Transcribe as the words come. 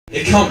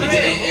It can't be,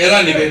 it'll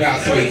only be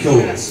about 3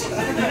 chords.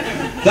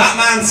 That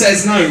man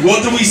says no.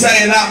 What do we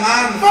say to that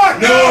man?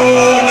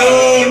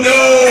 No!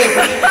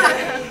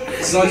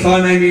 It's like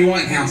I'm Amy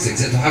Whitehouse,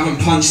 except I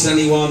haven't punched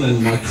anyone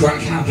and my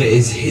crack habit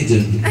is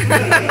hidden.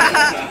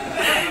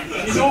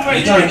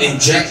 You don't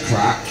inject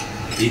crack,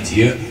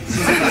 idiot.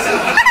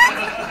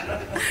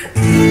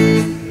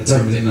 I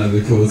don't really know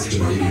the chords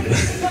to Lady in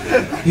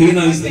Red. Who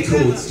knows the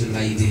chords to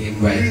Lady in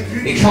Red?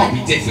 It can't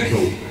be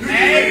difficult.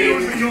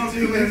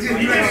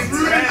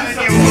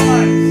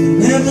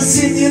 Never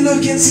seen you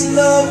looking so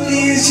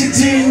lovely as you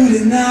do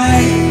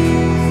tonight.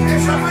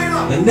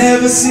 I've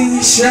never seen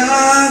you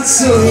shine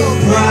so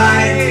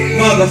bright,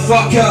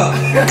 motherfucker.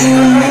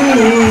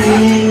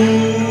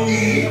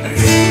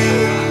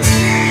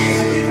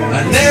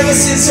 I've never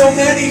seen so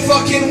many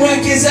fucking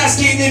wankers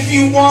asking if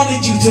you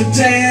wanted you to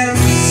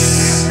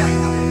dance,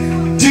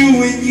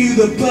 doing you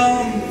the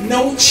bum,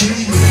 no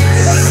cheese,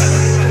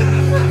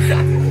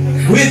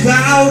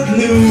 without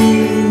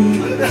lube.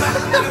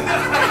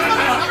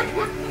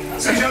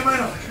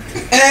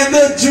 And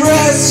the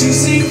dress you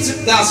seem to...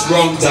 That's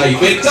wrong,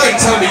 David. Don't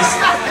tell me...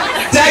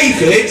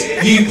 David,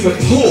 you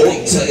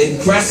purport to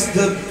impress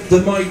the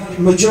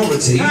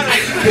majority,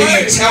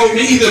 but you tell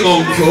me the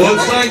wrong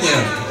chords, don't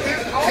you?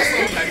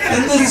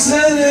 And the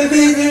sun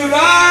in your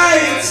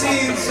eyes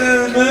seems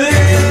to move.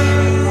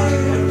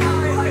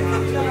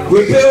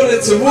 We're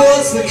building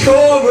towards the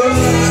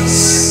chorus.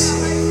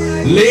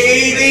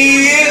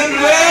 Lady in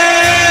Red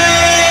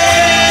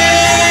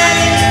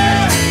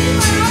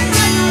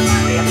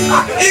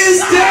is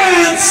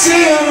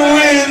dancing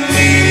with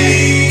me,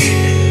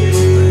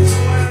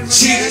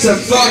 cheek to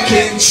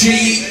fucking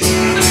cheek.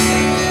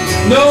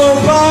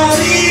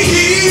 Nobody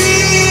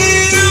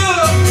here,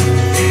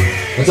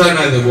 I don't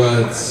know the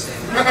words,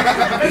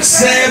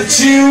 except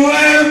you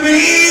and me.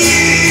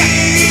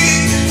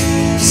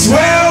 Swear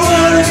I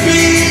wanna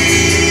be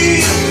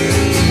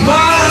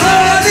my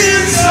heart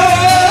and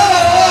soul.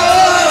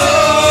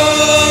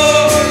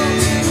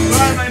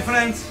 Right, my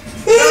friends.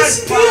 It's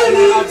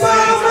really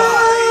by my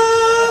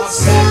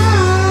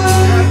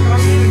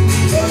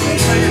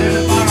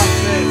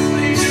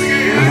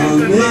I'll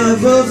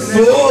never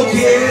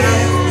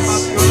forget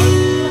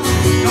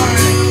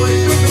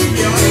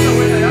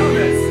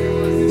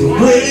the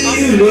way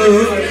you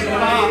look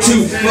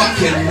too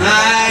fucking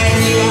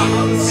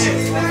nice.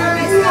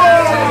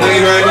 Thank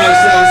you very much.